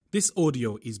This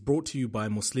audio is brought to you by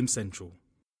Muslim Central.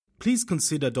 Please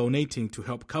consider donating to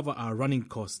help cover our running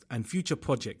costs and future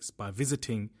projects by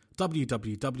visiting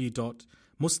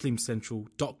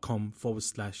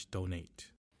www.muslimcentral.com/donate.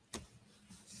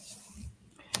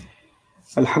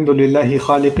 الحمد لله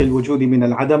خالق الوجود من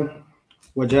العدم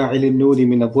وجاعل النور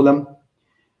من الظلم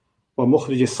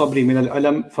ومخرج الصبر من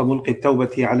الألم فملقي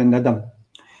التوبة على الندم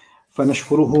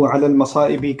فنشكره على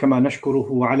المصائب كما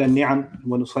نشكره على النعم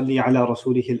ونصلي على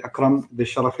رسوله الأكرم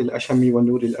بالشرف الأشم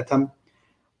والنور الأتم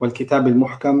والكتاب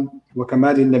المحكم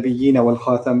وكمال النبيين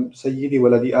والخاتم سيد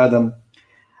ولد آدم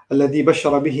الذي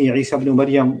بشر به عيسى بن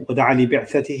مريم ودعا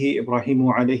لبعثته إبراهيم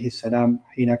عليه السلام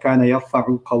حين كان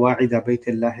يرفع قواعد بيت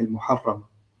الله المحرم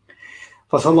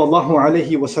فصلى الله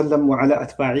عليه وسلم وعلى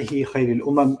أتباعه خير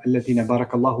الأمم الذين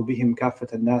بارك الله بهم كافة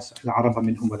الناس العرب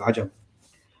منهم والعجم.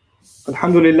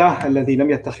 الحمد لله الذي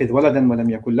لم يتخذ ولدا ولم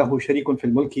يكن له شريك في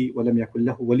الملك ولم يكن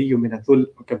له ولي من الذل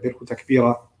وكبره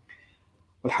تكبيرا.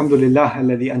 والحمد لله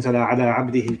الذي أنزل على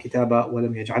عبده الكتاب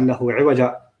ولم يجعل له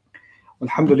عوجا.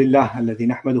 والحمد لله الذي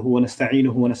نحمده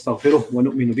ونستعينه ونستغفره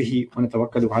ونؤمن به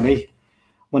ونتوكل عليه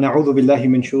ونعوذ بالله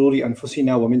من شرور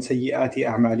أنفسنا ومن سيئات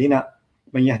أعمالنا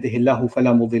من يهده الله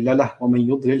فلا مضل له ومن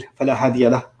يضلل فلا هادي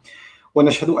له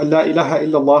ونشهد أن لا إله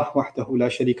إلا الله وحده لا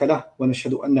شريك له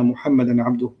ونشهد أن محمدا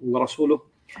عبده ورسوله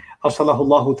أرسله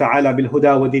الله تعالى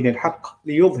بالهدى ودين الحق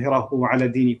ليظهره على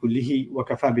الدين كله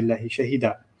وكفى بالله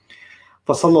شهيدا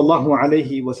فصلى الله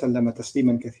عليه وسلم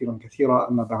تسليما كثيرا كثيرا.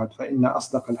 أما بعد فإن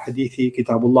أصدق الحديث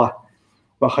كتاب الله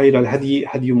وخير الهدي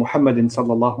هدي محمد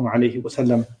صلى الله عليه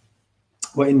وسلم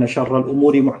وإن شر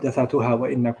الأمور محدثاتها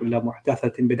وإن كل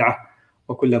محدثة بدعة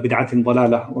وكل بدعة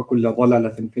ضلالة وكل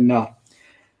ضلالة في النار.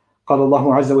 قال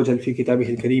الله عز وجل في كتابه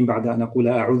الكريم بعد أن أقول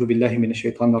أعوذ بالله من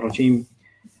الشيطان الرجيم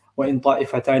وإن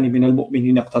طائفتان من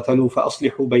المؤمنين اقتتلوا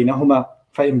فأصلحوا بينهما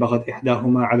فإن بغت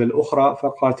إحداهما على الأخرى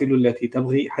فقاتلوا التي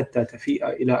تبغي حتى تفيء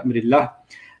إلى أمر الله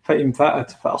فإن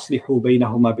فاءت فأصلحوا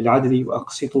بينهما بالعدل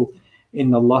وأقسطوا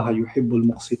إن الله يحب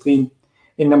المقسطين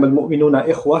إنما المؤمنون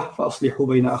إخوة فأصلحوا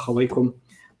بين أخويكم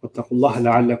واتقوا الله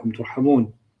لعلكم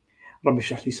ترحمون. رب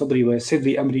اشرح لي صدري ويسر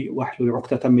لي أمري واحلل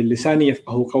عقدة من لساني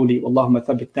يفقهوا قولي واللهم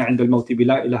ثبتنا عند الموت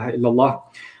بلا إله إلا الله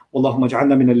واللهم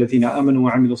اجعلنا من الذين آمنوا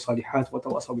وعملوا الصالحات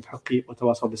وتواصوا بالحق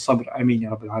وتواصوا بالصبر آمين يا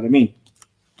رب العالمين.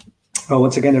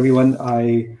 Once again, everyone,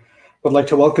 I would like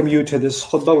to welcome you to this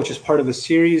khutbah, which is part of a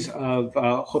series of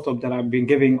khutbah that I've been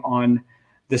giving on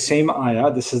the same ayah.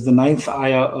 This is the 9th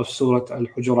ayah of Surah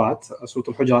Al-Hujurat. Surah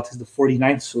Al-Hujurat is the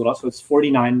 49th surah, so it's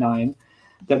 49:9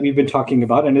 that we've been talking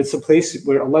about. And it's a place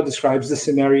where Allah describes the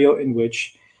scenario in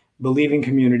which believing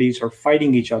communities are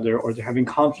fighting each other or they're having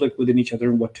conflict within each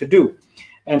other and what to do.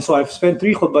 And so I've spent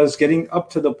 3 khutbahs getting up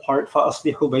to the part,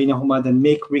 فَأَصْلِحُوا بَيْنَهُمَا, then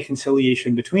make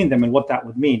reconciliation between them and what that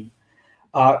would mean.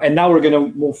 And now we're going to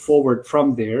move forward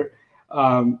from there.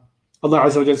 Allah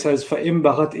Azza wa Jal says, فَإِن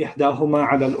بَغَتْ إِحْدَاهُمَا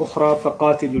عَلَى الْأُخْرَى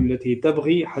فَقَاتِلُوا الَّتِي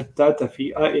تَبْغِي حَتَّى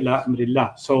تَفِيءَ إِلَى أَمْرِ اللَّهِ.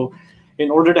 So in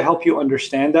order to help you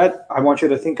understand that, I want you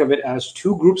to think of it as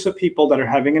 2 groups of people that are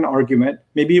having an argument.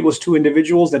 Maybe it was 2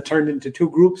 individuals that turned into 2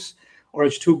 groups, or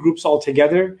it's 2 groups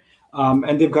altogether.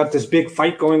 And they've got this big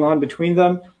fight going on between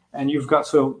them. And you've got,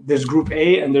 so there's group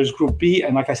A and there's group B.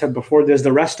 And like I said before, there's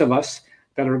the rest of us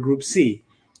that are group C.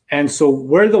 And so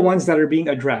we're the ones that are being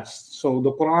addressed. So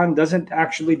the Quran doesn't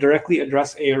actually directly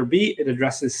address A or B. It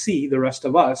addresses C, the rest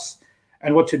of us,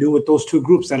 and what to do with those 2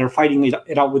 groups that are fighting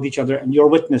it out with each other. And you're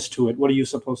witness to it. What are you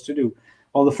supposed to do?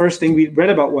 Well, the first thing we read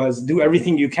about was do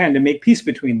everything you can to make peace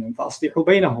between them. فَأَصْلِحُوا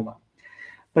بَيْنَهُمَا.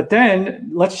 But then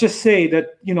let's just say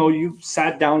that, you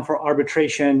sat down for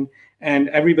arbitration and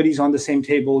everybody's on the same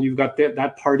table. You've got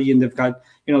that party and they've got,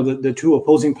 the 2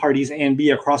 opposing parties, A and B,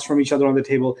 across from each other on the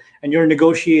table, and you're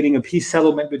negotiating a peace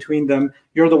settlement between them.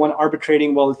 You're the one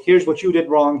arbitrating. Well, here's what you did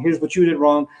wrong. Here's what you did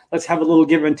wrong. Let's have a little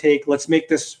give and take. Let's make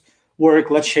this work.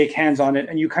 Let's shake hands on it.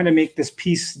 And you kind of make this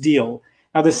peace deal.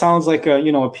 Now, this sounds like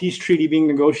a peace treaty being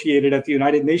negotiated at the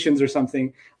United Nations or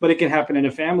something, but it can happen in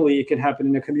a family. It can happen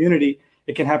in a community.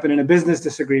 It can happen in a business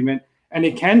disagreement. And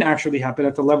it can actually happen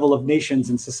at the level of nations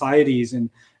and societies. And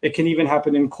it can even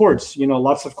happen in courts.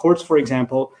 Lots of courts, for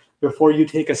example, before you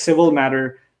take a civil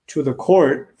matter to the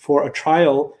court for a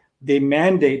trial, they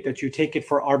mandate that you take it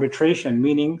for arbitration,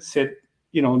 meaning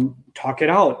talk it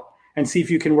out and see if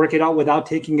you can work it out without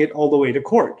taking it all the way to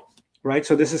court, right?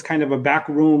 So this is kind of a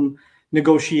backroom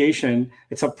negotiation.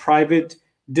 It's a private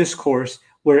discourse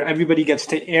where everybody gets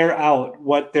to air out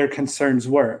what their concerns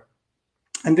were.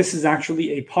 And this is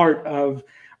actually a part of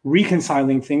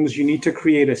reconciling things. You need to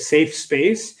create a safe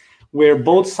space where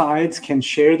both sides can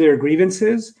share their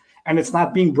grievances and it's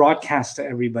not being broadcast to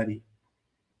everybody.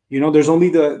 There's only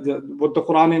what the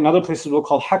Quran and other places will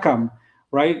call hakam,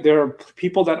 right? There are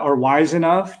people that are wise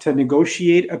enough to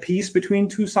negotiate a peace between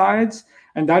two sides,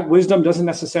 and that wisdom doesn't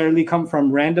necessarily come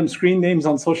from random screen names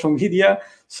on social media.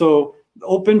 So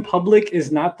open public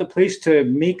is not the place to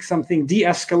make something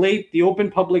de-escalate. The open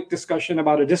public discussion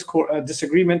about a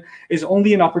disagreement is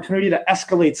only an opportunity to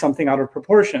escalate something out of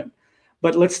proportion.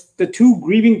 But the two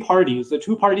grieving parties, the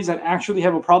two parties that actually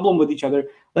have a problem with each other,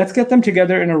 let's get them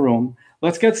together in a room.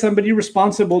 Let's get somebody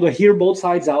responsible to hear both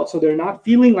sides out, so they're not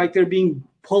feeling like they're being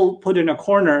put in a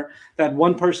corner, that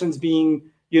one person's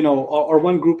being, or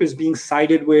one group is being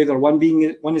sided with, or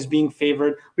one is being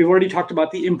favored. We've already talked about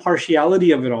the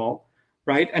impartiality of it all,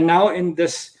 right? And now in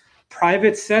this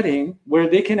private setting where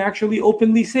they can actually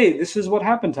openly say, this is what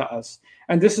happened to us,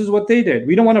 and this is what they did.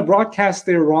 We don't want to broadcast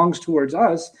their wrongs towards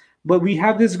us, but we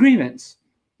have this grievance,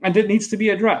 and it needs to be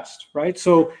addressed, right?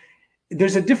 So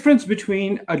there's a difference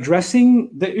between addressing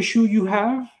the issue you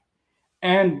have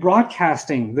and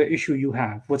broadcasting the issue you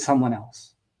have with someone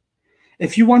else.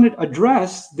 If you want it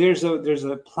addressed, there's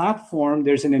a platform,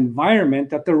 there's an environment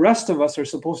that the rest of us are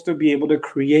supposed to be able to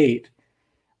create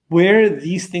where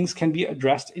these things can be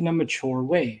addressed in a mature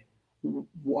way.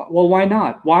 Well, why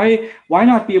not? Why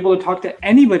not be able to talk to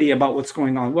anybody about what's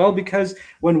going on? Well, because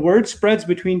when word spreads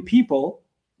between people,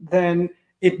 then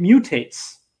it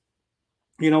mutates.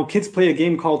 Kids play a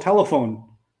game called telephone,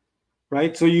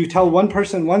 right? So you tell one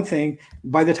person one thing,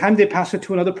 by the time they pass it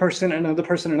to another person,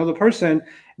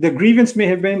 the grievance may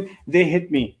have been, they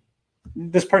hit me.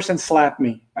 This person slapped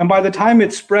me. And by the time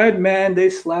it spread, man,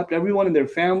 they slapped everyone in their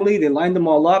family. They lined them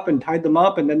all up and tied them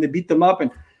up, and then they beat them up.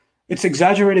 And it's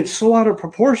exaggerated so out of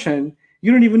proportion,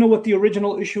 you don't even know what the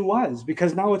original issue was,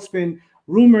 because now it's been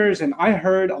rumors, and I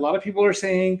heard a lot of people are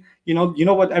saying, you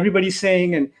know what everybody's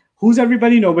saying, and who's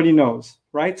everybody? Nobody knows,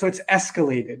 right? So it's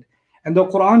escalated. And the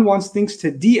Quran wants things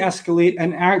to de-escalate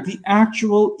and the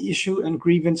actual issue and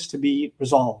grievance to be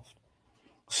resolved.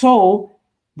 So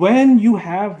when you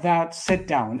have that sit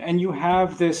down and you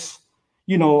have this,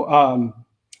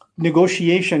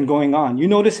 negotiation going on, you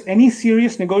notice any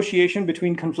serious negotiation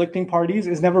between conflicting parties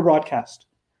is never broadcast.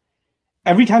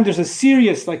 Every time there's a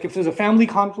serious, like if there's a family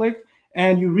conflict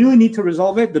and you really need to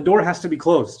resolve it, the door has to be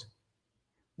closed.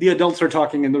 The adults are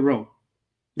talking in the room.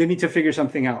 They need to figure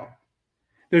something out.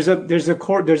 There's a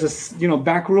court, there's a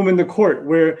back room in the court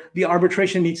where the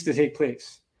arbitration needs to take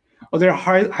place. Or there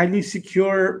are highly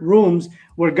secure rooms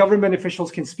where government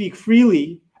officials can speak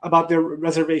freely about their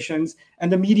reservations,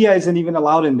 and the media isn't even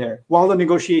allowed in there while the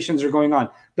negotiations are going on.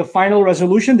 The final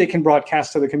resolution they can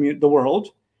broadcast to the world,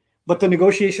 but the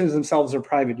negotiations themselves are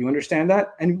private. You understand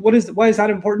that? And why is that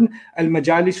important?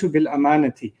 Al-majalisu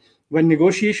bil-amanati. When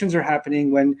negotiations are happening,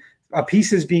 when a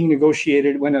peace is being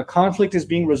negotiated, when a conflict is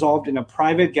being resolved in a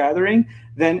private gathering,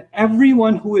 then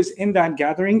everyone who is in that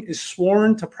gathering is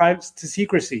sworn to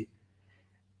secrecy.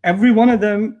 Every one of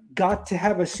them got to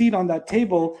have a seat on that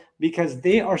table because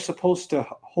they are supposed to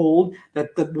hold that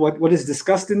what is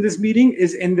discussed in this meeting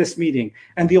is in this meeting.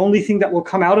 And the only thing that will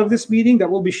come out of this meeting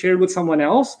that will be shared with someone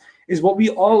else is what we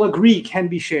all agree can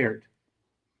be shared.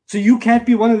 So you can't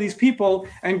be one of these people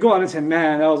and go out and say,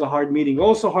 man, that was a hard meeting.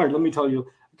 Oh, so hard. Let me tell you,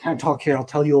 I can't talk here. I'll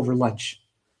tell you over lunch.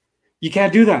 You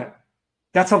can't do that.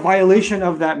 That's a violation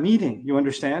of that meeting. You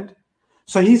understand?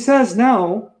 So he says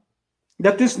now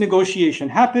that this negotiation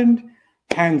happened,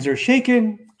 hands are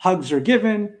shaken, hugs are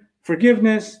given,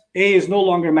 forgiveness. A is no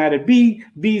longer mad at B.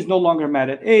 B is no longer mad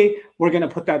at A. We're going to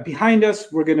put that behind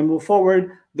us. We're going to move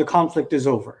forward. The conflict is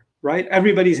over, right?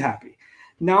 Everybody's happy.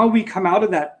 Now we come out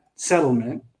of that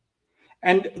settlement,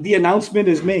 and the announcement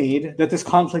is made that this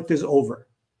conflict is over.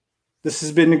 This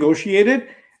has been negotiated.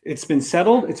 It's been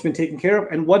settled. It's been taken care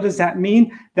of. And what does that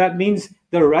mean? That means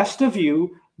the rest of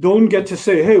you don't get to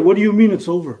say, hey, what do you mean it's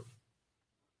over?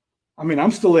 I mean,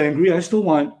 I'm still angry. I still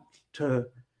want to,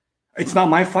 it's not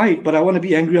my fight, but I want to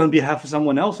be angry on behalf of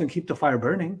someone else and keep the fire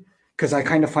burning because I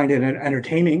kind of find it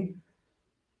entertaining.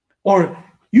 Or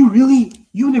you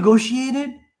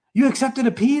negotiated? You accepted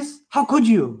a peace? How could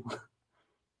you?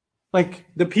 Like,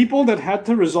 the people that had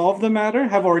to resolve the matter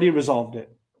have already resolved it.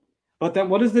 But then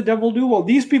what does the devil do? Well,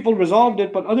 these people resolved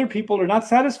it, but other people are not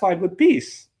satisfied with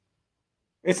peace.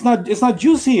 It's not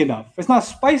juicy enough. It's not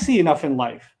spicy enough in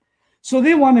life. So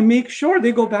they want to make sure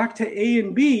they go back to A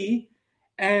and B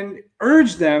and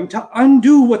urge them to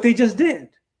undo what they just did.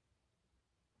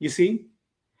 You see?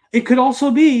 It could also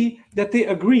be that they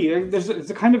agree. It's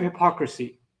a kind of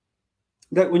hypocrisy.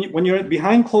 That when you're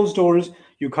behind closed doors,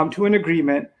 you come to an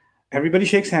agreement, everybody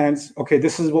shakes hands, okay,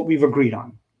 this is what we've agreed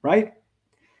on, right?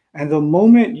 And the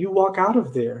moment you walk out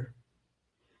of there,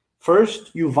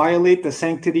 first, you violate the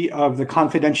sanctity of the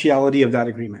confidentiality of that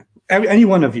agreement. Any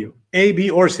one of you, A, B,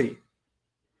 or C.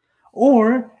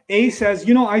 Or A says,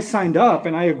 I signed up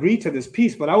and I agreed to this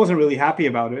peace, but I wasn't really happy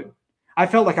about it. I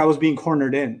felt like I was being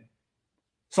cornered in.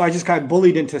 So I just got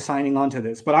bullied into signing on to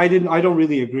this, but I don't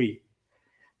really agree.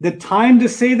 The time to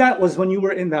say that was when you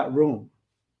were in that room.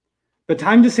 The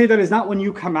time to say that is not when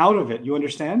you come out of it. You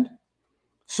understand?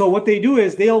 So what they do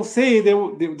is they'll say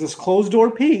this closed door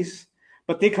peace,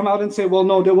 but they come out and say, well,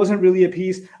 no, there wasn't really a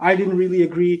peace. I didn't really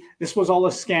agree. This was all a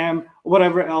scam,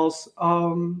 whatever else.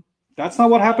 That's not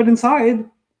what happened inside.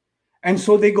 And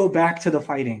so they go back to the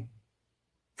fighting.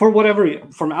 For whatever,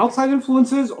 from outside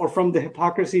influences or from the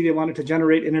hypocrisy they wanted to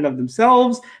generate in and of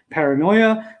themselves,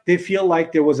 paranoia, they feel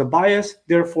like there was a bias,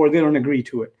 therefore they don't agree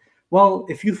to it. Well,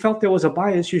 if you felt there was a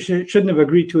bias, you shouldn't have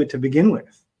agreed to it to begin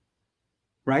with,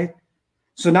 right?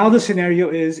 So now the scenario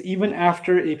is, even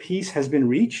after a peace has been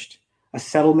reached, a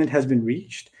settlement has been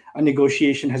reached, a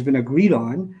negotiation has been agreed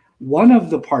on, one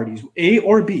of the parties, A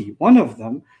or B, one of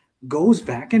them goes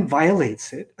back and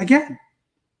violates it again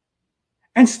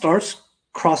and starts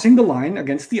crossing the line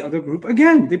against the other group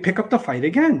again. They pick up the fight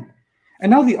again. And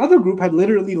now the other group had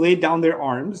literally laid down their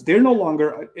arms. They're no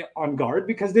longer on guard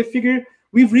because they figure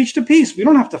we've reached a peace. We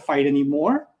don't have to fight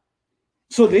anymore.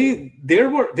 So they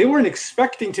weren't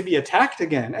expecting to be attacked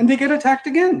again, and they get attacked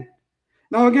again.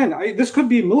 Now, again, this could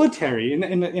be military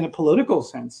in a political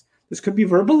sense. This could be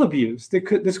verbal abuse.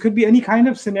 This could be any kind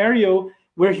of scenario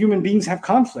where human beings have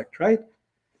conflict, right?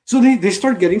 So they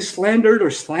start getting slandered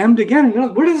or slammed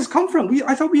again. Where does this come from?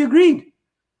 I thought we agreed.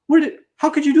 How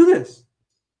could you do this?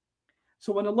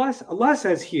 So when Allah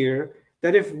says here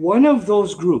that if one of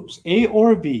those groups, A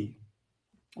or B,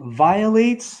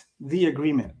 violates the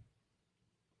agreement,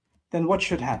 then what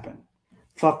should happen?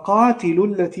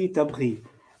 فَقَاتِلُوا الَّتِي تَبْغِي.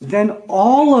 Then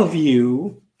all of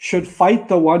you should fight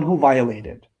the one who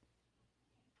violated.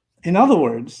 In other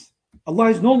words, Allah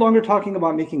is no longer talking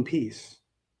about making peace.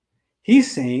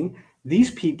 He's saying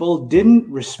these people didn't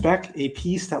respect a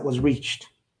peace that was reached.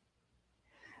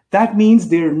 That means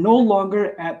they're no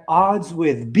longer at odds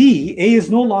with B. A is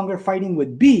no longer fighting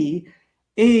with B.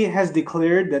 A has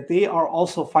declared that they are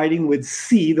also fighting with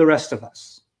C, the rest of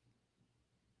us,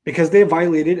 because they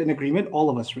violated an agreement all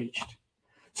of us reached.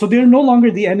 So they're no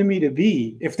longer the enemy to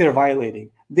B if they're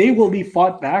violating. They will be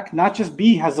fought back. Not just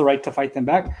B has the right to fight them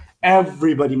back.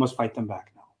 Everybody must fight them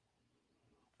back now.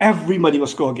 Everybody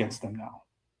must go against them now.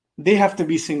 They have to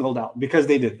be singled out because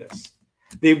they did this.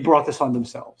 They brought this on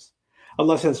themselves.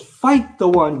 Allah says, fight the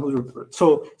one who...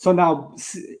 So now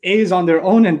A is on their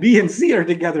own and B and C are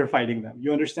together fighting them.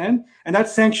 You understand? And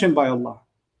that's sanctioned by Allah.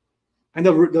 And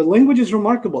the language is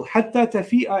remarkable. حَتَّى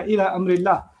تَفِيءَ إِلَىٰ أَمْرِ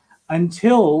اللَّهِ.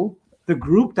 Until the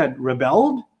group that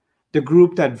rebelled, the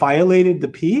group that violated the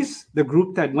peace, the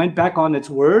group that went back on its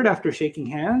word after shaking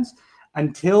hands,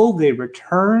 until they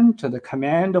return to the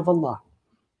command of Allah.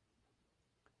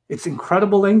 It's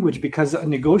incredible language because a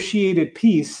negotiated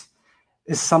peace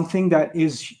is something that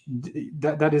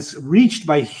is reached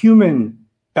by human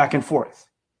back and forth.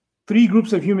 Three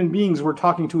groups of human beings were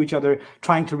talking to each other,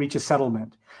 trying to reach a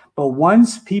settlement. But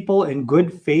once people in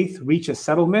good faith reach a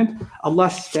settlement, Allah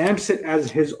stamps it as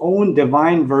His own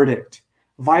divine verdict.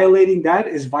 Violating that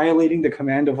is violating the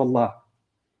command of Allah.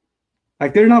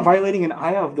 Like, they're not violating an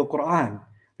ayah of the Quran.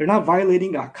 They're not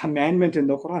violating a commandment in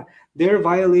the Quran. They're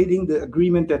violating the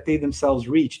agreement that they themselves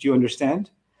reached. Do you understand?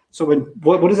 So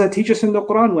what does that teach us in the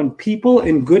Quran? When people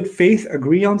in good faith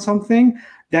agree on something,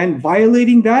 then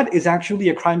violating that is actually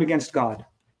a crime against God.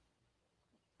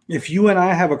 If you and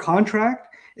I have a contract,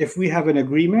 if we have an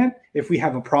agreement, if we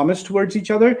have a promise towards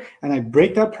each other, and I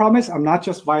break that promise, I'm not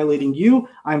just violating you,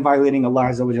 I'm violating Allah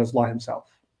Azza wa Jalla, Allah Himself,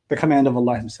 the command of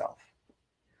Allah Himself.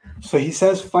 So He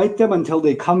says, fight them until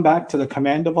they come back to the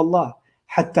command of Allah.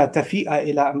 حَتَّى تَفِيءَ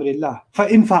إِلَىٰ أَمْرِ اللَّهِ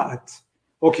فَإِنْ فَأَتْ.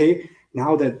 Okay,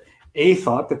 now that A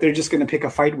thought that they're just going to pick a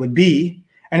fight with B,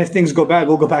 and if things go bad,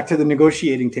 we'll go back to the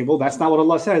negotiating table. That's not what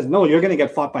Allah says. No, you're going to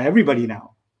get fought by everybody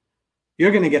now.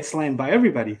 You're going to get slammed by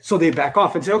everybody. So they back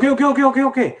off and say, okay,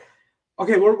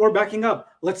 we're backing up.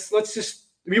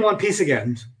 We want peace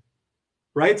again.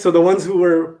 Right? So the ones who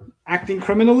were acting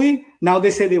criminally, now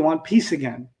they say they want peace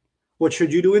again. What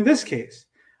should you do in this case?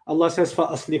 Allah says,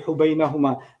 فَأَصْلِحُ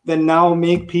بَيْنَهُمَا. Then now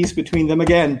make peace between them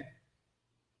again.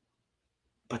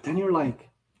 But then you're like,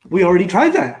 we already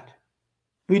tried that.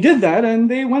 We did that and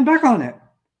they went back on it.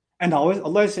 And always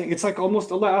Allah is saying, it's like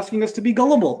almost Allah asking us to be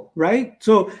gullible, right?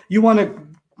 So you want to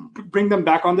bring them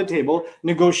back on the table,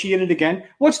 negotiate it again.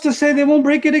 What's to say they won't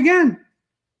break it again?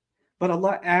 But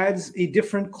Allah adds a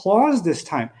different clause this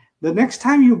time. The next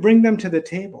time you bring them to the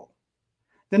table,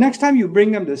 the next time you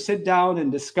bring them to sit down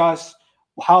and discuss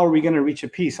how are we going to reach a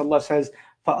peace, Allah says,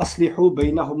 فَأَصْلِحُوا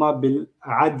بَيْنَهُمَا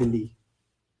بِالْعَدْلِ.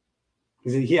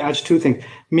 He adds two things.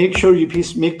 Make sure you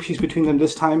make peace between them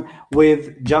this time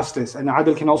with justice. And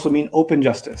adl can also mean open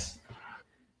justice.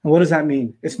 And what does that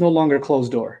mean? It's no longer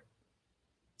closed door.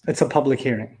 It's a public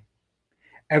hearing.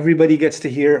 Everybody gets to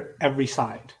hear every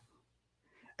side.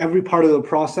 Every part of the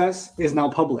process is now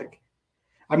public.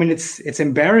 I mean, it's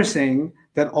embarrassing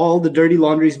that all the dirty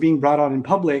laundry is being brought out in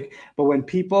public, but when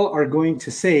people are going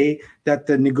to say that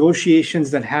the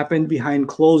negotiations that happened behind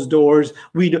closed doors,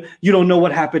 you don't know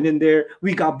what happened in there,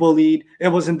 we got bullied, it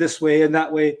wasn't this way and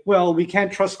that way. Well, we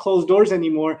can't trust closed doors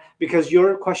anymore because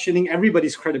you're questioning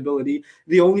everybody's credibility.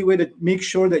 The only way to make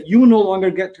sure that you no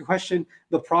longer get to question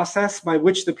the process by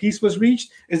which the peace was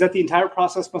reached is that the entire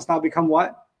process must now become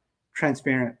what?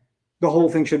 Transparent. The whole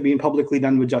thing should be publicly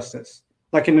done with justice,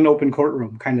 like in an open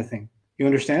courtroom kind of thing. You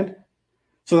understand?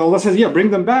 So Allah says, yeah, bring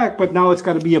them back, but now it's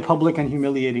got to be a public and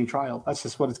humiliating trial. That's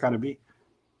just what it's got to be.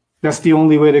 That's the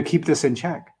only way to keep this in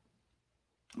check.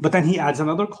 But then he adds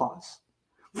another clause.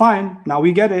 Fine, now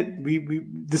we get it.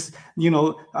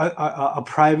 A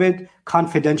private,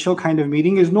 confidential kind of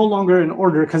meeting is no longer in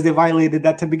order because they violated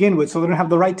that to begin with. So they don't have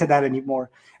the right to that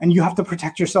anymore. And you have to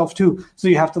protect yourself too. So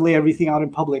you have to lay everything out in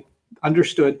public.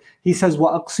 Understood. He says,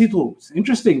 وَأَقْسِطُوا. It's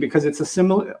interesting because it's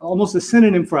almost a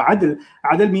synonym for adl.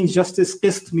 Adl means justice.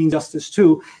 Qist means justice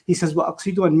too. He says,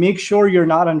 وَأَقْسِطُوا, and make sure you're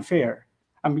not unfair.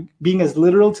 I'm being as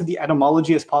literal to the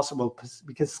etymology as possible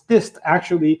because qist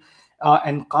actually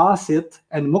and qasit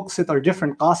and muqsit are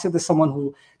different. Qasit is someone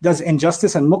who does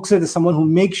injustice, and muqsit is someone who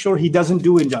makes sure he doesn't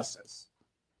do injustice.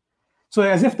 So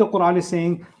as if the Quran is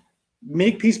saying,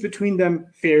 make peace between them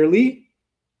fairly,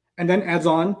 and then adds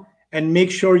on, and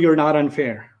make sure you're not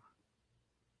unfair.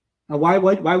 Now, why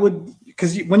would,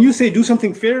 because when you say do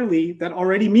something fairly, that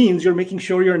already means you're making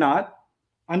sure you're not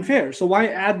unfair. So why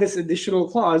add this additional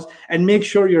clause and make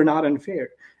sure you're not unfair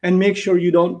and make sure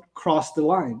you don't cross the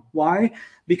line? Why?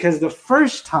 Because the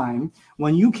first time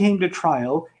when you came to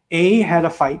trial, A had a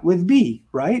fight with B,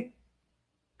 right?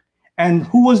 And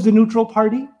who was the neutral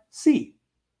party? C.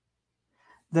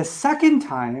 The second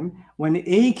time, when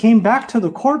A came back to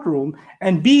the courtroom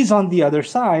and B's on the other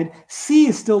side, C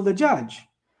is still the judge.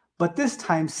 But this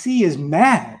time, C is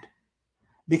mad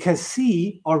because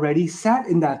C already sat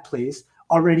in that place,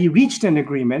 already reached an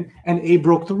agreement, and A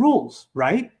broke the rules,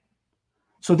 right?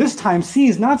 So this time, C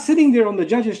is not sitting there on the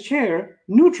judge's chair,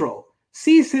 neutral.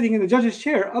 C is sitting in the judge's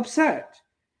chair, upset.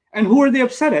 And who are they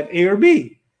upset at, A or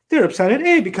B? They're upset at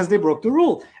A because they broke the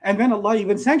rule. And then Allah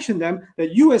even sanctioned them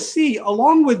that you as C,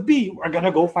 along with B, are going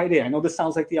to go fight A. I know this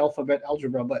sounds like the alphabet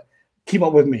algebra, but keep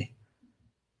up with me.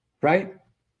 Right?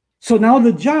 So now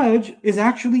the judge is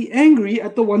actually angry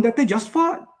at the one that they just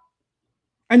fought.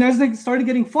 And as they started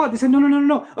getting fought, they said,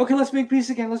 no. Okay, let's make peace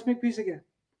again. Let's make peace again.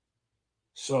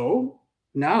 So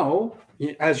now,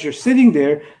 as you're sitting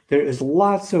there, there is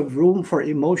lots of room for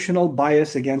emotional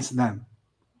bias against them.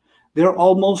 They're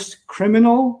almost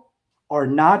criminal or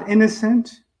not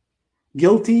innocent,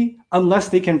 guilty, unless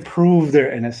they can prove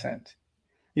they're innocent.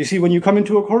 You see, when you come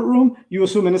into a courtroom, you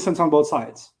assume innocence on both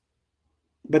sides.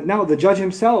 But now the judge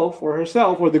himself or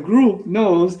herself or the group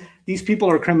knows these people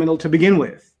are criminal to begin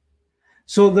with.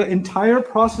 So the entire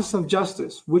process of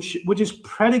justice, which is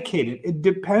predicated, it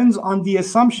depends on the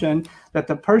assumption that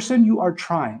the person you are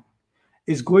trying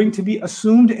is going to be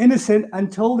assumed innocent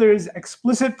until there is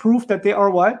explicit proof that they are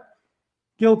what?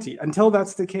 Guilty. Until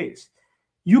that's the case.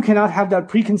 You cannot have that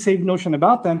preconceived notion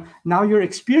about them. Now your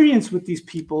experience with these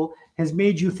people has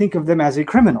made you think of them as a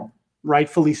criminal,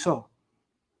 rightfully so.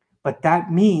 But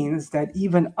that means that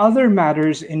even other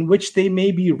matters in which they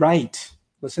may be right,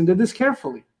 listen to this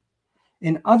carefully,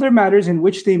 in other matters in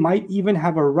which they might even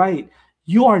have a right,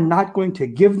 you are not going to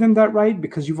give them that right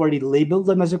because you've already labeled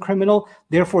them as a criminal.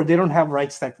 Therefore, they don't have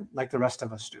rights like the rest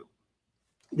of us do.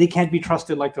 They can't be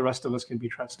trusted like the rest of us can be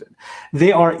trusted.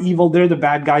 They are evil. They're the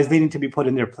bad guys. They need to be put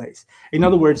in their place. In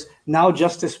other words, now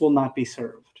justice will not be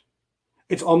served.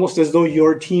 It's almost as though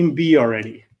you're team B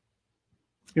already.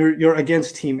 You're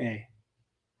against team A.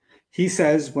 He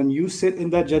says, when you sit in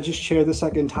that judge's chair the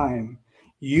second time,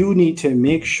 you need to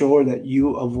make sure that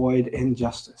you avoid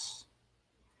injustice.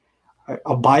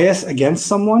 A bias against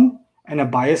someone and a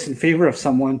bias in favor of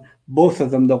someone, both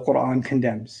of them the Quran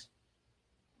condemns.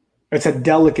 It's a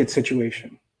delicate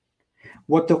situation.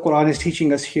 What the Quran is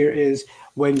teaching us here is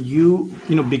when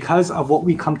because of what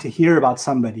we come to hear about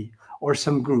somebody or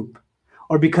some group,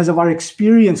 or because of our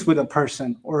experience with a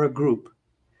person or a group,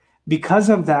 because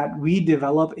of that, we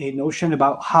develop a notion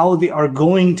about how they are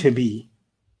going to be.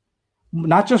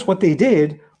 Not just what they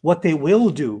did, what they will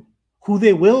do, who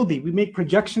they will be. We make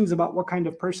projections about what kind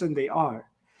of person they are.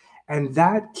 And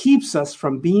that keeps us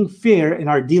from being fair in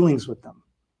our dealings with them.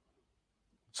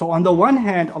 So on the one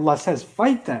hand, Allah says,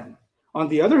 fight them. On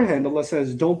the other hand, Allah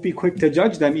says, don't be quick to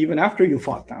judge them even after you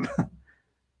fought them.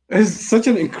 It's such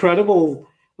an incredible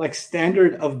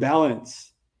standard of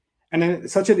balance. And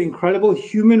it's such an incredible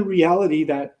human reality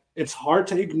that it's hard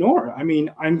to ignore. I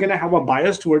mean, I'm going to have a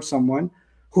bias towards someone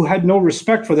who had no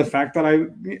respect for the fact that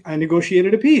I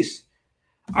negotiated a peace.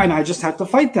 And I just had to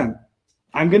fight them.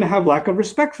 I'm going to have lack of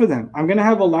respect for them. I'm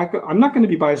not going to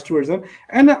be biased towards them.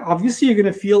 And obviously you're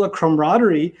going to feel a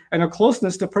camaraderie and a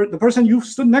closeness to the person you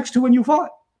stood next to when you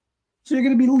fought. So you're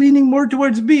going to be leaning more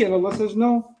towards B. And Allah says,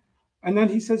 no. And then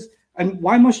he says, and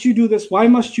why must you do this? Why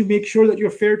must you make sure that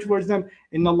you're fair towards them?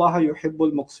 Inna Allaha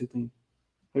yuhibbul muqsitin.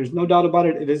 There's no doubt about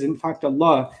it. It is in fact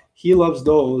Allah. He loves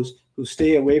those who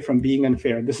stay away from being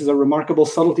unfair. This is a remarkable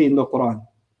subtlety in the Quran.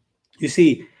 You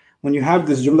see, when you have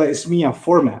this Jumla Ismiya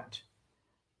format,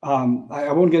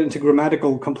 I won't get into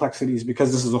grammatical complexities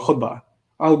because this is a khutbah.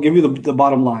 I'll give you the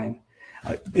bottom line.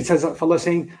 It says, Allah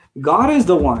saying, God is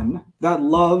the one that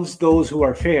loves those who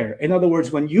are fair. In other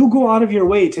words, when you go out of your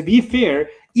way to be fair,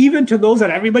 even to those that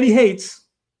everybody hates,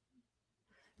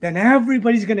 then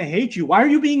everybody's going to hate you. Why are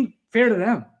you being fair to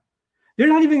them? They're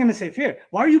not even going to say fair.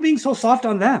 Why are you being so soft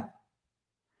on them?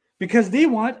 Because they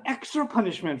want extra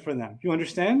punishment for them. You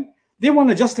understand? They want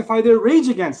to justify their rage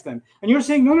against them. And you're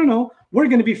saying, no, we're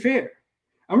going to be fair.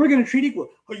 And we're going to treat equal.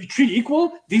 Oh, you treat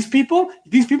equal? These people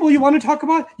you want to talk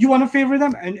about, you want to favor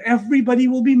them, and everybody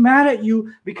will be mad at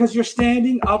you because you're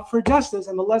standing up for justice.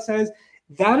 And Allah says,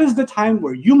 that is the time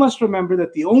where you must remember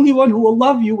that the only one who will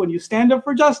love you when you stand up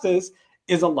for justice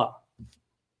is Allah.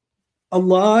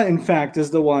 Allah, in fact,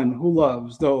 is the one who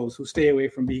loves those who stay away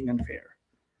from being unfair.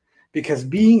 Because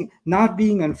not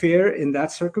being unfair in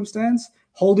that circumstance,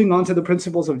 holding on to the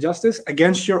principles of justice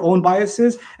against your own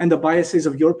biases and the biases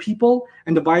of your people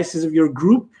and the biases of your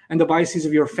group and the biases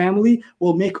of your family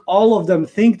will make all of them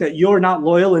think that you're not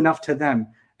loyal enough to them.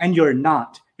 And you're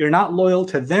not. You're not loyal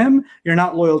to them. You're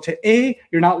not loyal to A.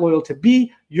 You're not loyal to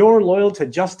B. You're loyal to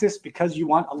justice because you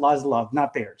want Allah's love,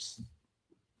 not theirs.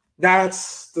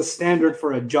 That's the standard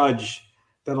for a judge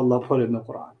that Allah put in the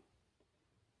Quran.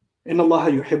 Inna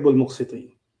Allaha yuhibbul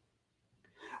muqsitin.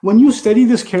 When you study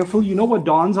this carefully, you know what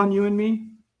dawns on you and me?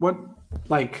 What,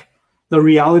 the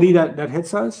reality that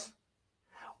hits us?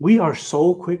 We are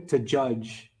so quick to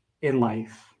judge in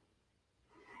life.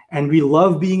 And we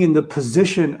love being in the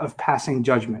position of passing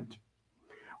judgment,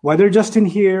 whether just in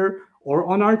here or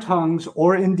on our tongues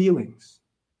or in dealings.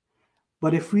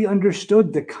 But if we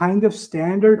understood the kind of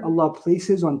standard Allah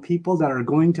places on people that are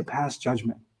going to pass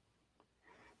judgment,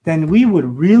 then we would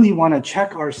really want to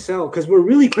check ourselves, because we're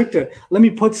really quick to, let me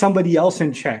put somebody else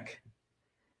in check.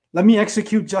 Let me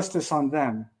execute justice on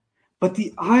them. But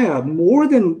the ayah, more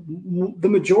than the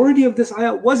majority of this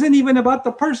ayah, wasn't even about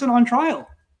the person on trial.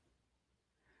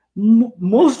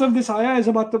 Most of this ayah is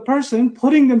about the person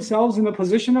putting themselves in a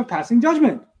position of passing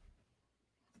judgment.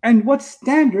 And what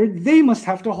standard they must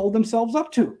have to hold themselves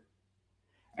up to.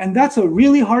 And that's a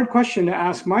really hard question to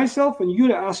ask myself and you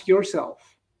to ask yourself.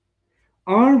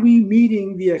 Are we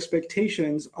meeting the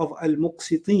expectations of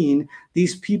al-muqsitin,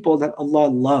 these people that Allah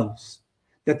loves,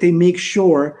 that they make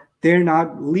sure they're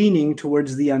not leaning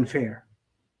towards the unfair?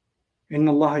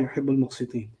 Inna Allaha yuhibbul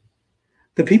muqsitin.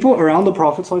 The people around the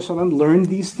Prophet ﷺ learned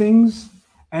these things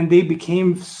and they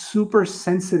became super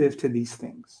sensitive to these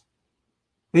things.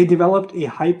 They developed a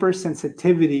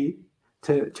hypersensitivity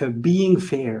to being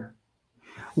fair.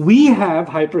 We have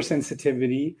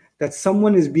hypersensitivity that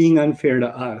someone is being unfair to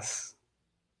us.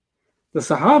 The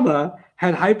Sahaba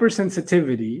had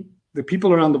hypersensitivity, the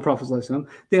people around the Prophet ﷺ,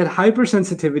 they had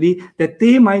hypersensitivity that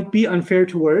they might be unfair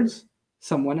towards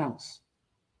someone else.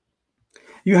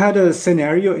 You had a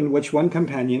scenario in which one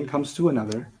companion comes to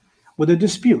another with a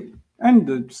dispute. And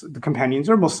the companions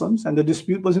are Muslims, and the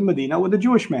dispute was in Medina with a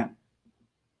Jewish man.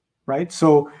 Right?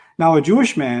 So now a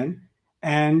Jewish man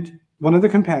and one of the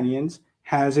companions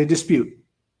has a dispute.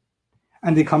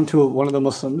 And they come to one of the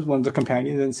Muslims, one of the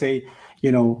companions, and say,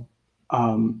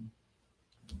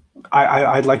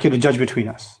 I'd like you to judge between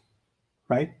us.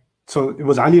 Right? So it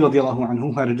was Ali radiallahu anhu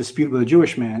who had a dispute with a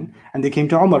Jewish man, and they came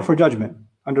to Umar for judgment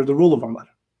under the rule of Umar.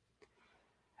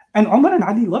 And Umar and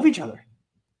Ali love each other.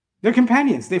 They're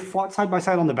companions. They fought side by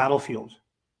side on the battlefield.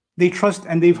 They trust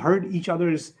and they've heard each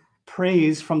other's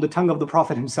praise from the tongue of the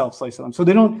Prophet himself. So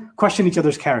they don't question each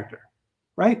other's character.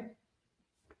 Right?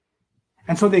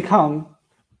 And so they come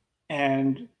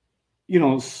and,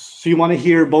 so you want to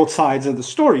hear both sides of the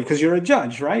story because you're a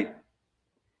judge, right?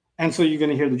 And so you're going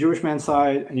to hear the Jewish man's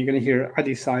side and you're going to hear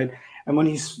Ali's side. And when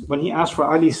he asked for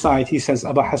Ali's side, he says,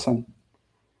 Abu Hassan.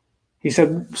 He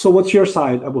said, so what's your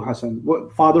side, Abu Hassan?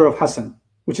 What father of Hassan?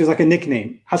 which is like a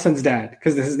nickname, Hassan's dad,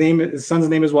 because his son's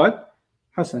name is what?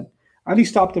 Hassan. Ali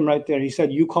stopped him right there. He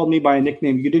said, you called me by a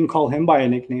nickname. You didn't call him by a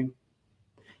nickname.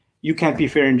 You can't be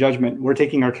fair in judgment. We're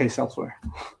taking our case elsewhere.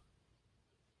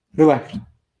 They left.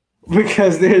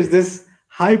 Because there's this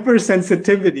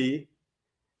hypersensitivity.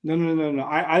 No.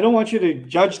 I don't want you to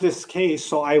judge this case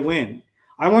so I win.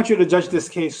 I want you to judge this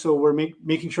case so we're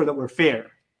making sure that we're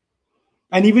fair.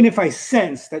 And even if I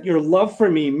sense that your love for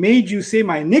me made you say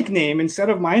my nickname instead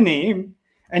of my name,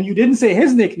 and you didn't say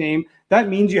his nickname, that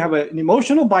means you have an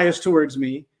emotional bias towards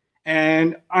me,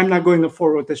 and I'm not going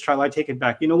forward with this trial. I take it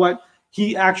back. You know what?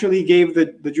 He actually gave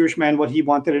the Jewish man what he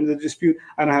wanted in the dispute.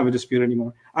 I don't have a dispute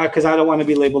anymore because I don't want to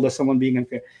be labeled as someone being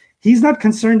unfair. He's not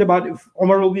concerned about if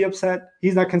Umar will be upset.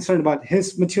 He's not concerned about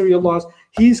his material loss.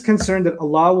 He's concerned that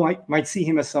Allah might see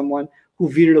him as someone who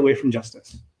veered away from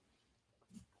justice.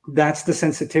 That's the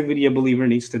sensitivity a believer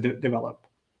needs to develop.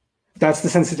 That's the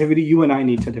sensitivity you and I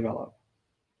need to develop.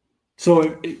 So,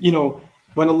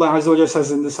 when Allah Azza wa Jalla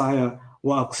says in this ayah,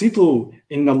 وَأَقْسِطُوا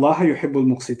إِنَّ اللَّهَ يُحِبُّ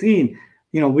الْمُقْسِطِينَ,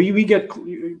 we get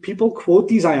people quote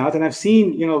these ayat, and I've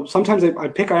seen, sometimes I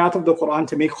pick ayat of the Quran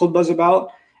to make khutbahs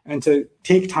about and to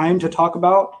take time to talk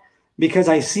about, because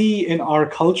I see in our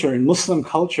culture, in Muslim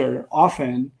culture,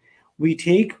 often we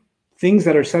take things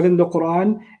that are said in the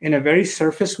Quran in a very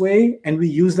surface way, and we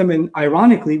use them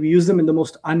ironically, we use them in the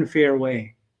most unfair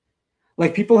way.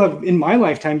 Like people have, in my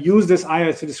lifetime, used this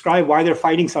ayah to describe why they're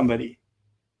fighting somebody.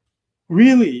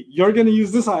 Really? You're going to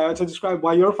use this ayah to describe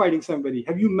why you're fighting somebody.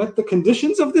 Have you met the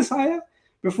conditions of this ayah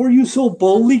before you so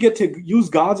boldly get to use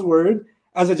God's word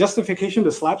as a justification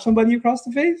to slap somebody across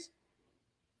the face?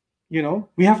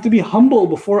 We have to be humble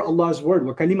before Allah's word.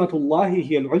 وَكَلِمَةُ اللَّهِ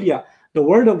هِيَ الْعُلْيَا. The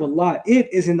word of Allah,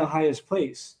 it is in the highest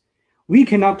place. We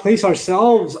cannot place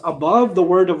ourselves above the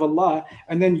word of Allah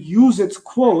and then use its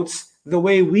quotes the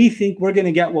way we think we're going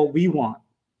to get what we want.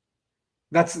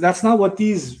 That's not what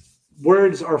these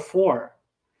words are for.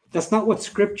 That's not what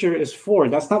scripture is for.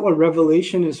 That's not what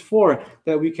revelation is for,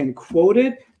 that we can quote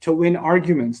it to win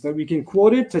arguments, that we can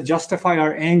quote it to justify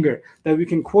our anger, that we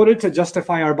can quote it to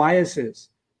justify our biases,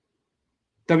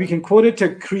 that we can quote it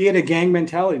to create a gang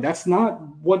mentality. That's not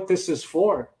what this is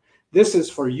for. This is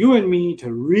for you and me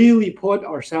to really put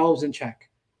ourselves in check.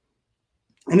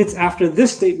 And it's after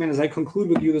this statement, as I conclude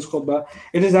with you this khutbah,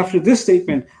 it is after this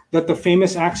statement that the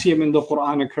famous axiom in the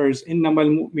Quran occurs,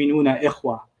 إِنَّمَا الْمُؤْمِنُونَ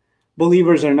إِخْوَةٌ.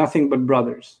 Believers are nothing but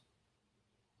brothers.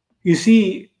 You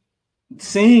see,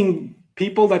 saying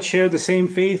people that share the same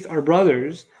faith are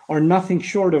brothers, or nothing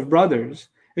short of brothers,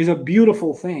 is a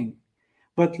beautiful thing.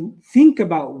 But think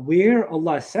about where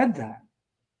Allah said that.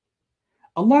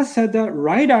 Allah said that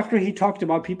right after He talked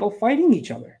about people fighting each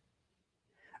other.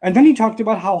 And then He talked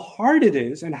about how hard it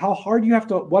is and how hard you have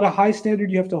to, what a high standard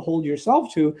you have to hold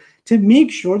yourself to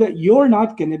make sure that you're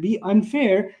not going to be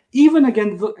unfair, even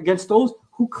against those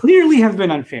who clearly have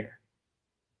been unfair.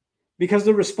 Because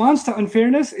the response to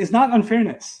unfairness is not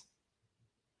unfairness.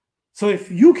 So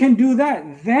if you can do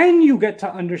that, then you get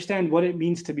to understand what it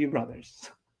means to be brothers.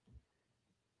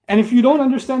 And if you don't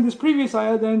understand this previous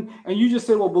ayah, and you just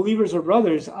say, well, believers are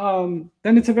brothers,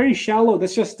 then it's a very shallow,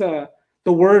 that's just the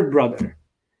word brother.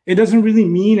 It doesn't really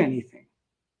mean anything.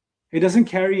 It doesn't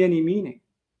carry any meaning.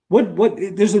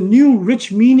 There's a new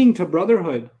rich meaning to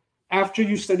brotherhood after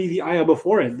you study the ayah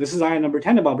before it. This is ayah number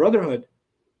 10 about brotherhood.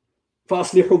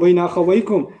 فَأَصْلِحُوا بَيْنَ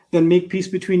أَخَوَيْكُمْ. Then make peace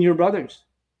between your brothers.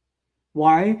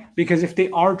 Why? Because if they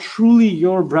are truly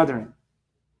your brethren,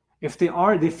 if they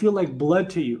feel like blood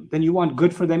to you, then you want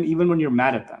good for them even when you're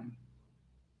mad at them.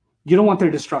 You don't want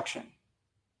their destruction.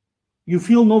 You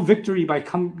feel no victory by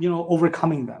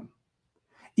overcoming them.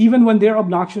 Even when they're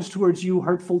obnoxious towards you,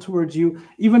 hurtful towards you,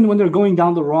 even when they're going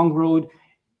down the wrong road,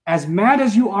 as mad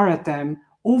as you are at them,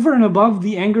 over and above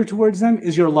the anger towards them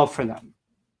is your love for them.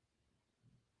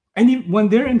 And when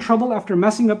they're in trouble after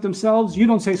messing up themselves, you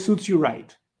don't say suits you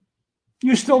right.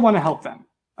 You still want to help them,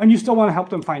 and you still want to help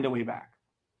them find a way back.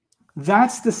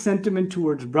 That's the sentiment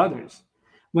towards brothers.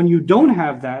 When you don't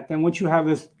have that, then what you have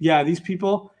is, these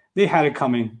people, they had it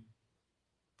coming.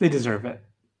 They deserve it.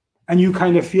 And you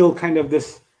kind of feel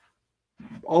this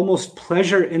almost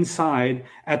pleasure inside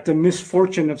at the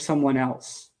misfortune of someone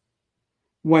else.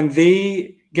 When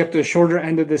they get the shorter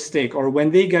end of the stick, or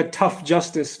when they get tough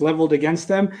justice leveled against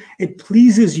them, it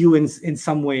pleases you in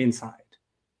some way inside.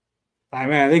 Like,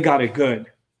 man, they got it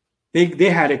good. They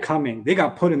had it coming. They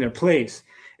got put in their place.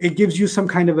 It gives you some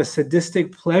kind of a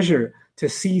sadistic pleasure to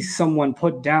see someone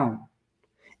put down.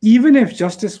 Even if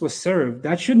justice was served,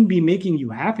 that shouldn't be making you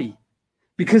happy,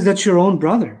 because that's your own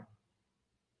brother.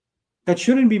 That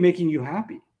shouldn't be making you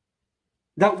happy.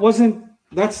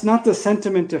 That's not the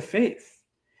sentiment of faith.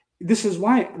 this is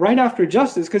why right after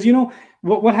justice, because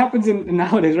what happens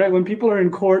nowadays, right? When people are in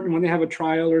court and when they have a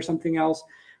trial or something else,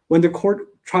 when the court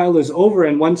trial is over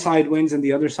and one side wins and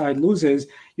the other side loses,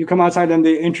 you come outside and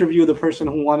they interview the person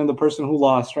who won and the person who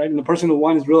lost, right? And the person who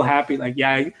won is real happy, like,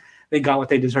 yeah, they got what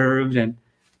they deserved. And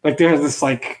like there's this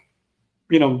like,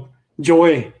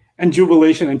 joy and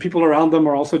jubilation, and people around them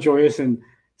are also joyous and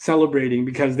celebrating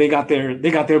because they got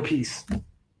their piece.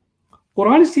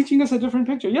 Quran is teaching us a different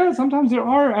picture. Yeah, sometimes there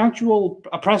are actual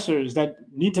oppressors that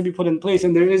need to be put in place,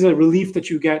 and there is a relief that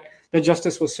you get that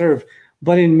justice was served.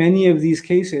 But in many of these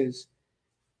cases,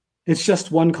 it's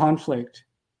just one conflict,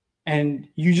 and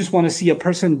you just want to see a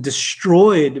person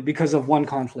destroyed because of one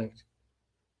conflict,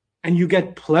 and you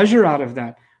get pleasure out of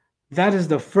that. That is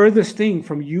the furthest thing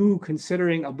from you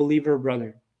considering a believer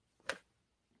brother.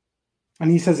 And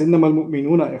he says, إِنَّمَا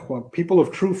الْمُؤْمِنُونَ إِخْوَةٌ. People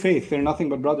of true faith, they're nothing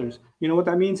but brothers. You know what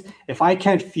that means? If I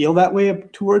can't feel that way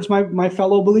towards my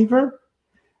fellow believer,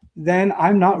 then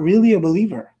I'm not really a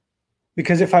believer.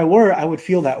 Because if I were, I would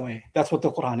feel that way. That's what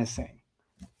the Quran is saying.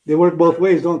 They work both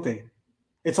ways, don't they?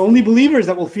 It's only believers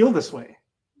that will feel this way.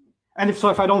 And if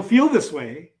I don't feel this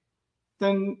way,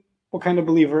 then what kind of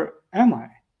believer am I?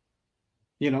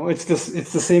 It's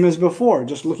the same as before,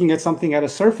 just looking at something at a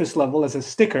surface level as a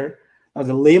sticker, as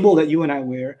a label that you and I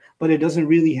wear, but it doesn't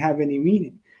really have any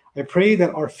meaning. I pray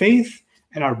that our faith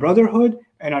and our brotherhood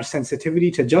and our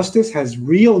sensitivity to justice has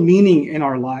real meaning in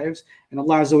our lives, and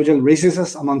Allah Azza wa Jal raises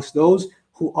us amongst those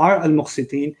who are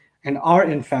al-muqsitin and are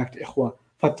in fact ikhwa.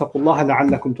 فَاتَّقُوا اللَّهَ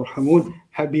لَعَلَّكُمْ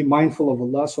تُرْحَمُونَ. Be mindful of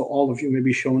Allah so all of you may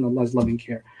be shown Allah's loving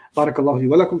care. بارك الله لي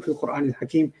ولكم في القرآن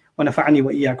الحكيم ونفعني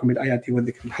وإياكم بالآيات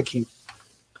والذكر الحكيم.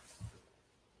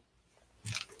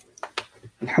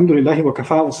 الحمد لله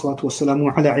وكفى والصلاة والسلام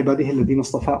على عباده الذين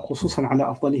اصطفى خصوصا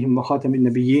على أفضلهم وخاتم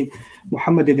النبيين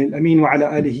محمد الأمين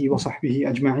وعلى آله وصحبه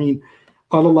أجمعين.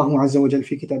 قال الله عز وجل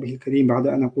في كتابه الكريم بعد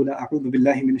أن أقول أعوذ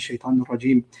بالله من الشيطان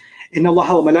الرجيم إن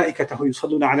الله وملائكته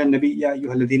يصلون على النبي يا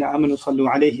أيها الذين آمنوا صلوا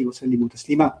عليه وسلموا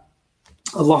تسليما.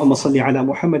 اللهم صل على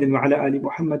محمد وعلى آل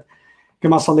محمد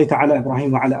كما صليت على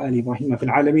إبراهيم وعلى آل إبراهيم في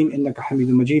العالمين إنك حميد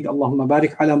مجيد. اللهم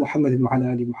بارك على محمد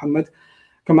وعلى آل محمد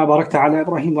كما باركت على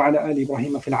إبراهيم وعلى آل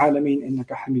إبراهيم في العالمين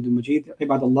إنك حميد مجيد.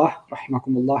 عباد الله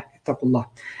رحمكم الله اتقوا الله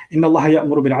إن الله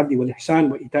يأمر بالعدل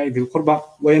والإحسان وإيتاء ذي القربى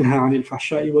وينهى عن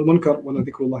الفحشاء والمنكر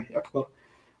ولذكر الله أكبر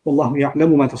والله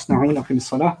يعلم ما تصنعون. في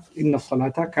الصلاة إن الصلاة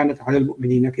كانت على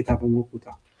المؤمنين كتابا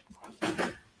موقوتا.